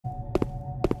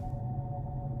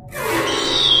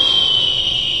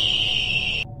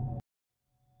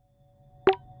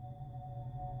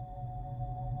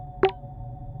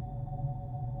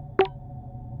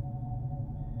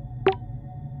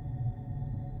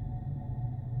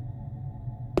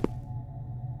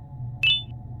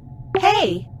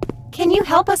Hey! Can you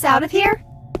help us out of here?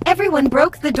 Everyone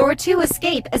broke the door to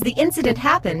escape as the incident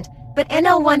happened, but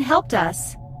no one helped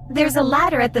us. There's a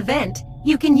ladder at the vent.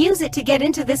 You can use it to get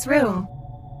into this room.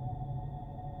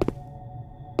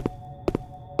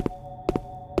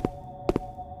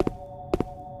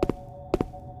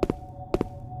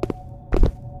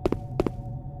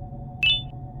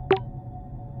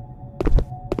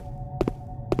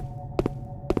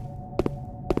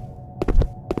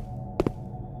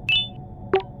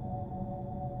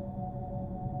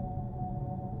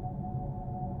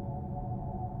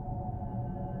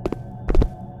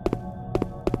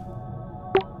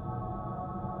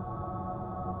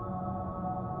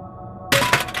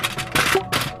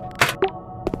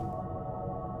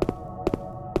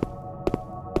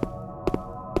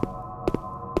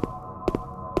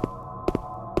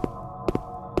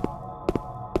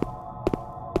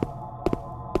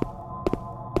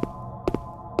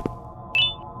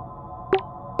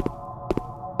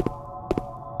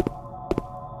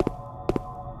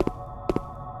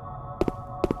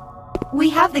 We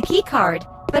have the key card,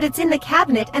 but it's in the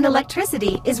cabinet and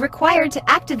electricity is required to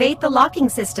activate the locking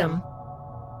system.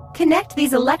 Connect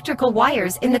these electrical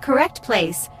wires in the correct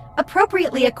place,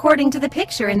 appropriately according to the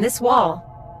picture in this wall.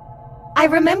 I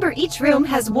remember each room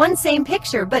has one same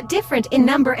picture but different in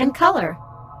number and color.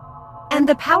 And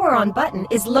the power on button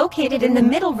is located in the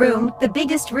middle room, the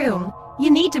biggest room. You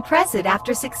need to press it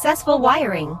after successful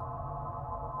wiring.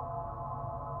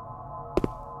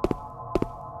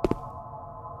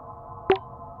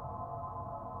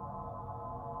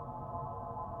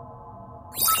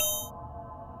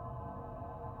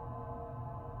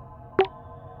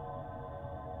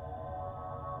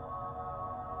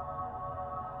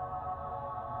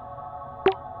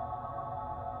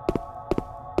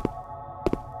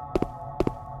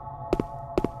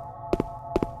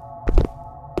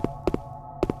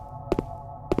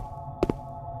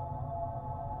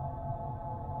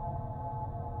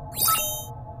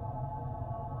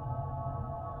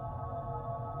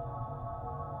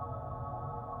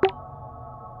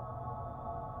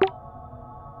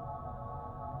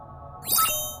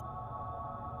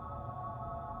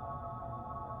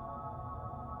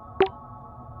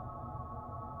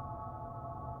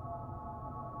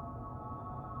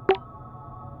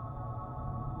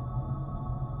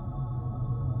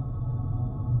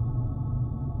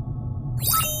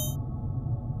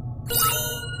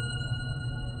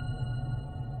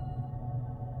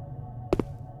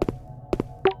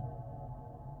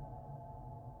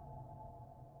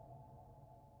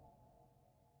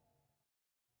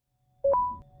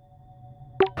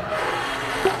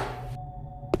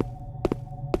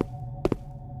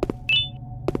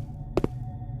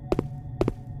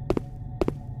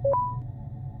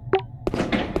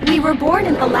 We were born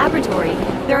in a laboratory.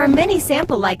 There are many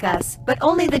sample like us, but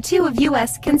only the two of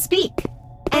us can speak.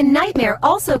 And Nightmare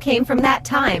also came from that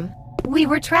time. We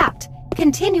were trapped,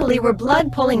 continually were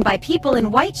blood pulling by people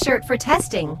in white shirt for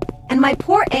testing, and my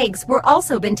poor eggs were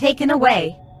also been taken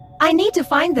away. I need to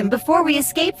find them before we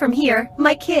escape from here,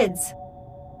 my kids.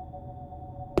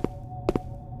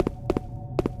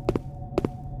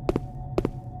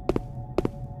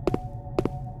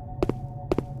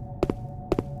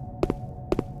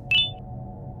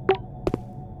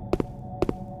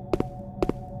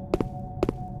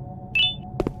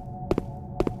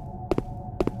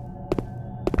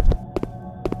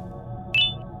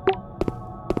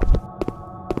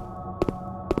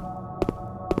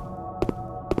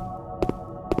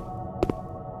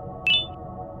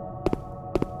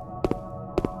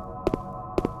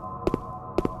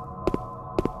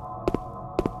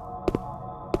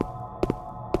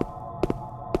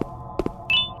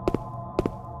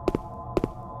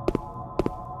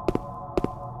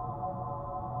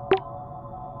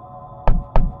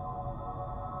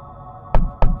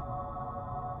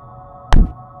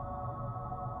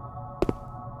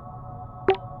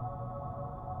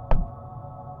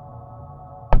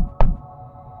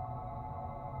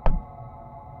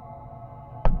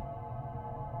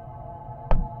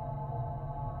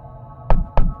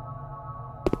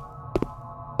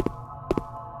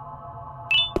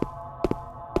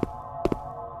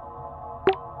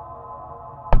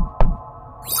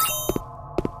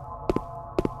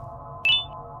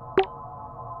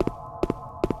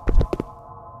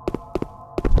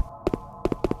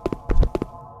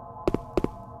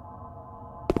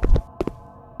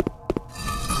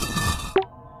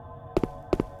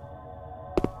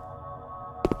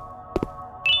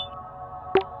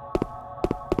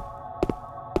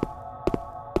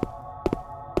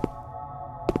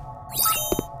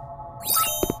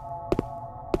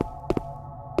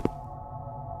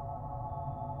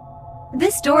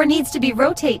 This door needs to be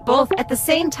rotate both at the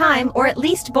same time or at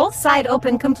least both side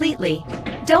open completely.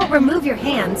 Don't remove your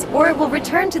hands or it will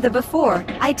return to the before.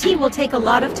 It will take a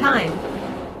lot of time.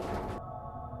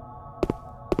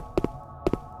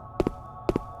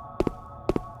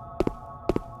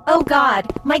 Oh God,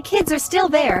 my kids are still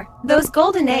there, those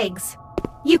golden eggs.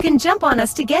 You can jump on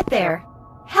us to get there.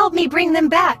 Help me bring them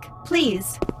back,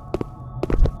 please.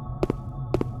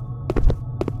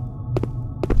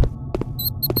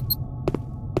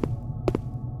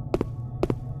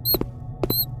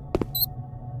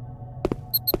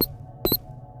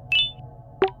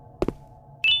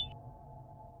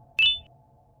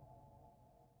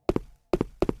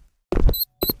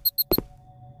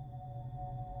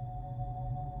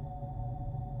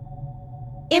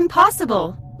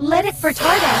 Impossible. Let it for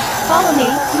Tarda. Follow me,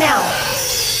 now.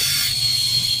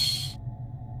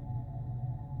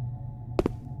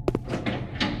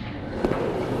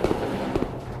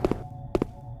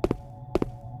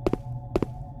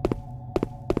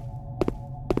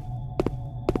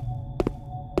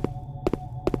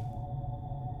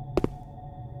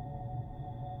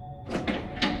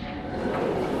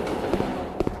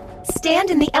 Stand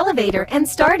in the elevator and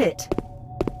start it.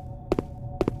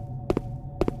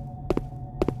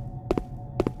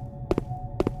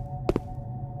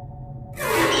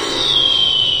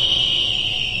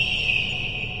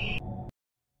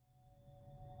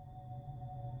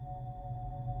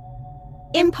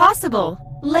 Impossible.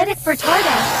 Let it for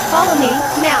Tarda. Follow me,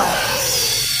 now.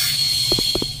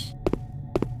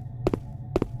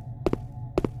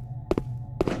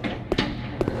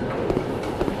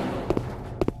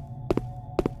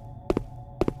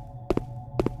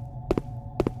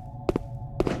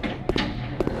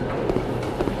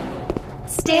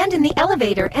 Stand in the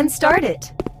elevator and start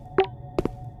it.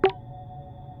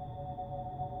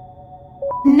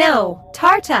 No,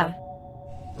 Tarta.